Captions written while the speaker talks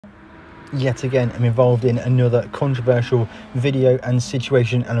Yet again, I'm involved in another controversial video and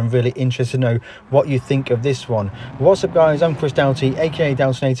situation, and I'm really interested to know what you think of this one. What's up guys, I'm Chris Doughty, aka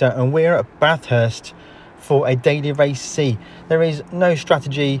Doughtinator, and we're at Bathurst for a daily race C. There is no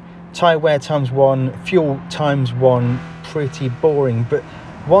strategy, tyre wear ×1, fuel ×1, pretty boring, but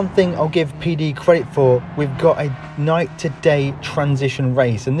one thing I'll give PD credit for, we've got a night to day transition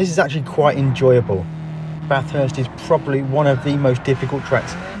race, and this is actually quite enjoyable. Bathurst is probably one of the most difficult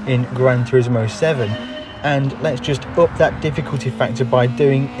tracks in Gran Turismo 7, and let's just up that difficulty factor by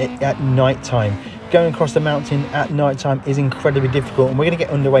doing it at night time. Going across the mountain at night time is incredibly difficult, and we're going to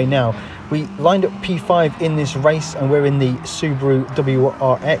get underway now. We lined up P5 in this race, and we're in the Subaru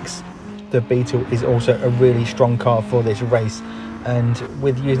WRX. The Beetle is also a really strong car for this race, and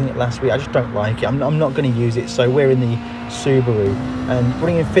with using it last week I just don't like it. I'm not going to use it, so we're in the Subaru and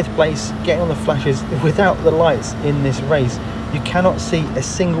running in 5th place, getting on the flashes. Without the lights in this race you cannot see a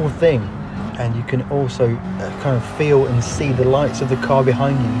single thing, and you can also kind of feel and see the lights of the car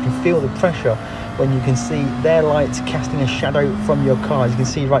behind you. You can feel the pressure when you can see their lights casting a shadow from your car. As you can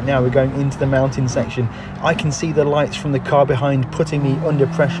see right now, we're going into the mountain section. I can see the lights from the car behind putting me under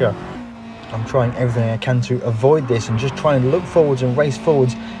pressure. I'm trying everything I can to avoid this and just try and look forwards and race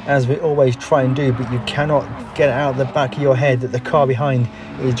forwards as we always try and do, but you cannot get it out of the back of your head that the car behind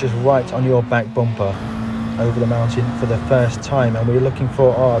is just right on your back bumper. Over the mountain for the first time, and we're looking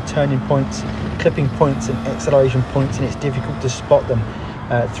for our turning points, clipping points and acceleration points, and it's difficult to spot them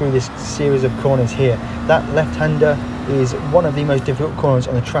through this series of corners here. That left-hander is one of the most difficult corners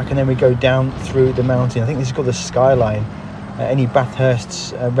on the track, and then we go down through the mountain. I think this is called the Skyline. Any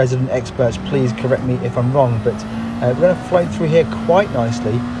Bathurst's resident experts, please correct me if I'm wrong, but we're going to float through here quite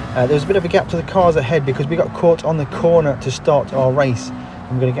nicely. There's a bit of a gap to the cars ahead because we got caught on the corner to start our race.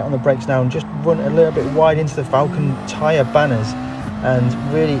 I'm going to get on the brakes now and just run a little bit wide into the Falcon tyre banners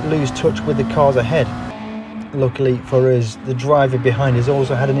and really lose touch with the cars ahead. Luckily for us, the driver behind has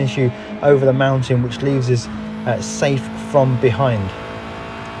also had an issue over the mountain, which leaves us safe from behind.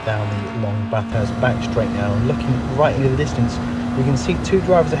 Down the long Bathurst back straight now, and looking right into the distance we can see two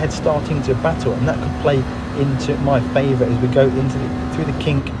drivers ahead starting to battle, and that could play into my favour as we go through the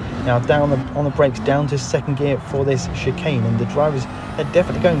kink now. Down on the brakes, down to 2nd gear for this chicane, and the drivers are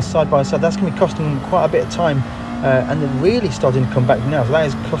definitely going side by side. That's going to be costing them quite a bit of time, and they're really starting to come back now, so that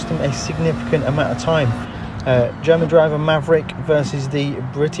is costing a significant amount of time. German driver Maverick versus the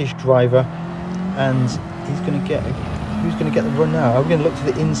British driver, and he's going to get who's going to get the run now? Are we going to look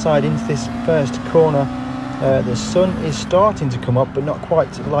to the inside into this first corner? The sun is starting to come up, but not quite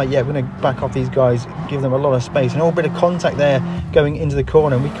light yet. We're going to back off these guys, give them a lot of space, and all bit of contact there going into the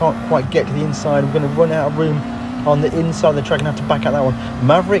corner, and we can't quite get to the inside. We're going to run out of room on the inside of the track and have to back out that one.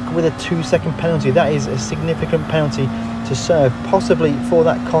 Maverick with a 2-second penalty. That is a significant penalty to serve, possibly for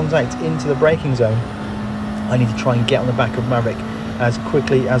that contact into the braking zone. I need to try and get on the back of Maverick as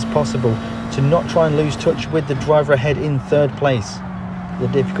quickly as possible to not try and lose touch with the driver ahead in 3rd place. The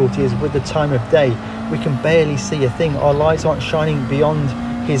difficulty is with the time of day, we can barely see a thing. Our lights aren't shining beyond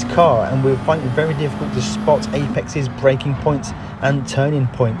his car, and we're finding it very difficult to spot Apex's braking points and turning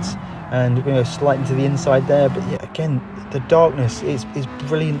points. And we're going to go slightly to the inside there, but yeah, again, the darkness is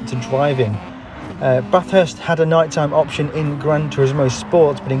brilliant to driving. Bathurst had a nighttime option in Gran Turismo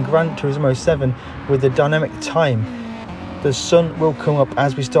Sport, but in Gran Turismo 7 with the dynamic time, the sun will come up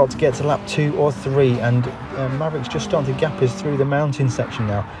as we start to get to lap 2 or 3, and Maverick's just starting to gap us through the mountain section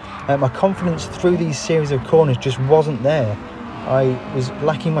now. My confidence through these series of corners just wasn't there. I was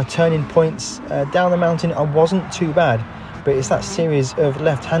lacking my turning points. Down the mountain I wasn't too bad, but it's that series of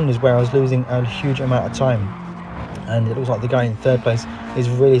left-handers where I was losing a huge amount of time, and it looks like the guy in 3rd place is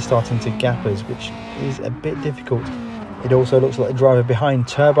really starting to gap us, which is a bit difficult. It also looks like the driver behind,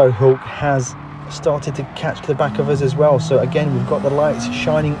 Turbo Hulk, has started to catch to the back of us as well, so again we've got the lights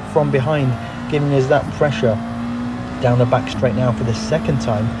shining from behind, giving us that pressure. Down the back straight now for the 2nd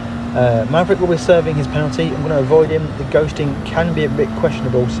time. Maverick will be serving his penalty. I'm going to avoid him. The ghosting can be a bit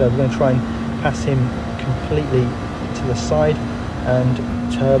questionable, so we're going to try and pass him completely to the side. And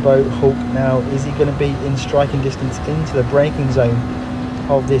Turbo Hulk now, is he going to be in striking distance into the braking zone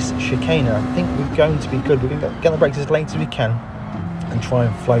of this chicane? I think we're going to be good. We're going to get on the brakes as late as we can and try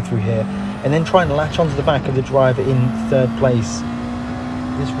and flow through here, and then try and latch onto the back of the driver in 3rd place.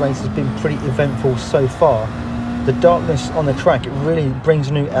 This race has been pretty eventful so far. The darkness on the track, it really brings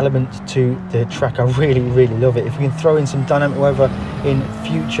a new element to the track. I really love it. If we can throw in some dynamic weather in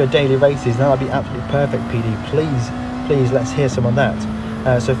future daily races, that would be absolutely perfect. PD, please let's hear some of that.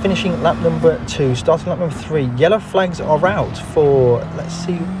 So finishing lap number 2, starting lap number 3, yellow flags are out for, let's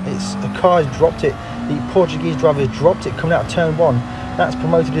see, it's a car has dropped it. The Portuguese driver has dropped it coming out of turn 1. That's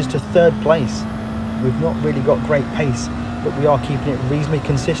promoted us to 3rd place. We've not really got great pace, but we are keeping it reasonably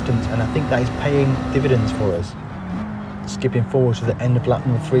consistent, and I think that is paying dividends for us. Skipping forward to the end of lap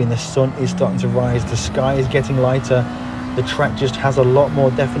number 3, and the sun is starting to rise, the sky is getting lighter, the track just has a lot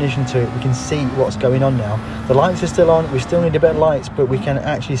more definition to it. We can see what's going on now. The lights are still on, we still need a bit of lights, but we can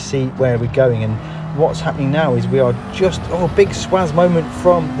actually see where we're going. And what's happening now is we are just, big swaz moment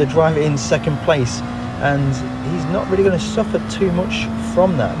from the driver in 2nd place, and he's not really going to suffer too much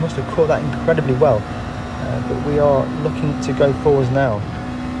from that. Must have caught that incredibly well, but we are looking to go forwards now.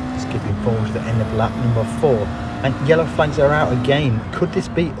 Skipping forward to the end of lap number 4, and yellow flags are out again. Could this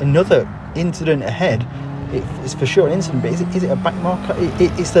be another incident ahead? It's for sure an incident, but is it a back marker?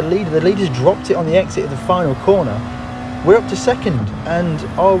 It's the leader. The leader's dropped it on the exit of the final corner. We're up to 2nd, and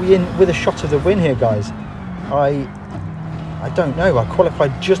are we in with a shot of the win here, guys? I don't know. I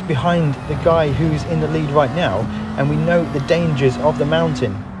qualified just behind the guy who's in the lead right now, and we know the dangers of the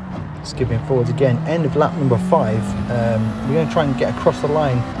mountain. Skipping forwards again, end of lap number 5. We're going to try and get across the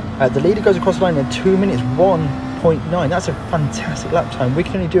line. The leader goes across the line in 2 minutes 1.9. That's a fantastic lap time. We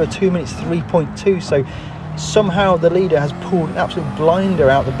can only do a 2 minutes 3.2, so somehow the leader has pulled an absolute blinder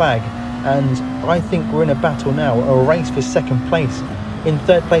out the bag, and I think we're in a battle now, a race for 2nd place. In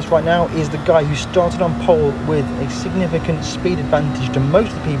 3rd place right now is the guy who started on pole with a significant speed advantage to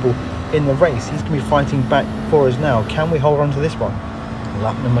most of the people in the race. He's going to be fighting back for us now. Can we hold on to this one?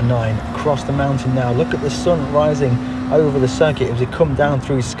 Lap number 9, across the mountain now. Look at the sun rising over the circuit as we come down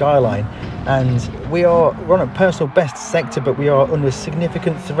through Skyline, and we're on a personal best sector, but we are under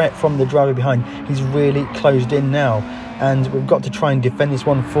significant threat from the driver behind. He's really closed in now, and we've got to try and defend this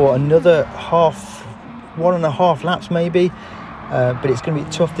one for another 1.5 laps maybe, but it's going to be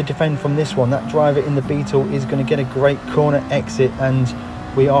tough to defend from this one. That driver in the Beetle is going to get a great corner exit, and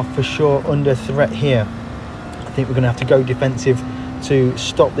we are for sure under threat here. I think we're going to have to go defensive to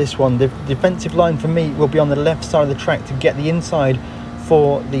stop this one. The defensive line for me will be on the left side of the track to get the inside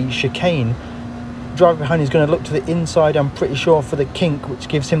for the chicane. Driver behind is going to look to the inside, I'm pretty sure, for the kink, which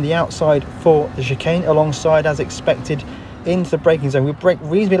gives him the outside for the chicane, alongside, as expected, into the braking zone. We brake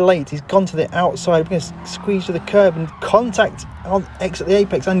reasonably late. He's gone to the outside. We're going to squeeze to the curb and contact on exit the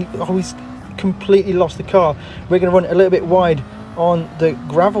apex, and he's completely lost the car. We're going to run a little bit wide on the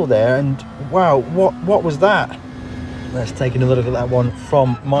gravel there, and wow, what was that? Let's take another look at that one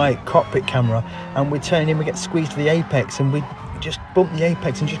from my cockpit camera, and we're turning in, we get squeezed to the apex, and we just bump the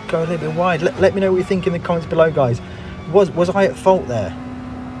apex and just go a little bit wide. Let me know what you think in the comments below, guys. Was I at fault there?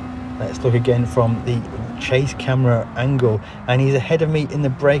 Let's look again from the chase camera angle, and he's ahead of me in the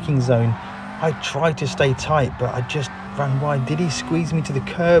braking zone. I tried to stay tight, but I just ran wide. Did he squeeze me to the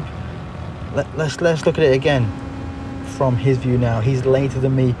curb? Let's look at it again from his view now. He's later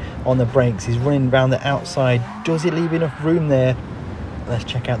than me on the brakes. He's running around the outside. Does he leave enough room there? Let's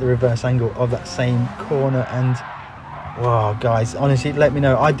check out the reverse angle of that same corner, and wow, guys, honestly, let me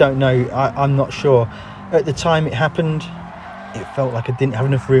know. I don't know. I'm not sure. At the time it happened, it felt like I didn't have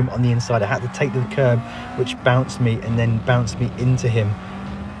enough room on the inside. I had to take to the curb, which bounced me and then bounced me into him.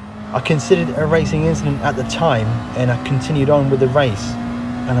 I considered a racing incident at the time, and I continued on with the race,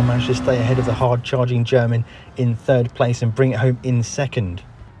 and I managed to stay ahead of the hard charging German in 3rd place and bring it home in 2nd.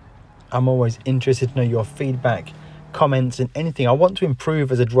 I'm always interested to know your feedback, comments, and anything. I want to improve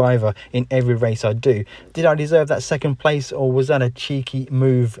as a driver in every race I do. Did I deserve that 2nd place, or was that a cheeky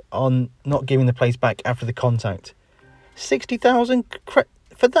move on not giving the place back after the contact? 60,000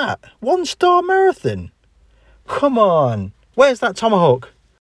 for that 1-star marathon? Come on, where's that tomahawk?